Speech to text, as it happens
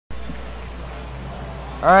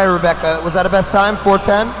All right, Rebecca, was that a best time,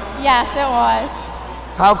 4:10? Yes, it was.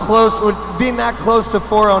 How close, being that close to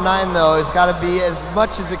 4:09 though, it's got to be as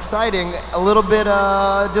much as exciting, a little bit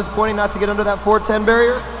disappointing not to get under that 4:10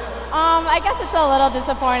 barrier? I guess it's a little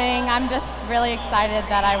disappointing. I'm just really excited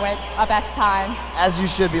that I went a best time. As you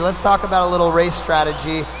should be. Let's talk about a little race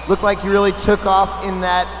strategy. Looked like you really took off in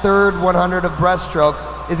that third 100 of breaststroke.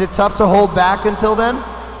 Is it tough to hold back until then?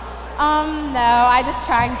 No, I just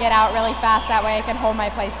try and get out really fast. That way I can hold my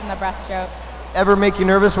place in the breaststroke. Ever make you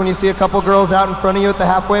nervous when you see a couple girls out in front of you at the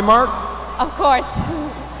halfway mark? Of course.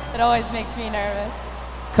 It always makes me nervous.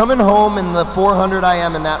 Coming home in the 400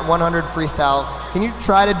 IM in that 100 freestyle, can you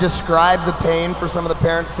try to describe the pain for some of the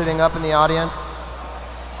parents sitting up in the audience?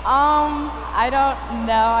 I don't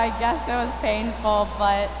know. I guess it was painful,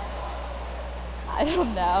 but I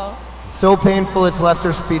don't know. So painful it's left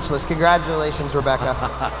her speechless. Congratulations,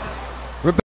 Rebecca.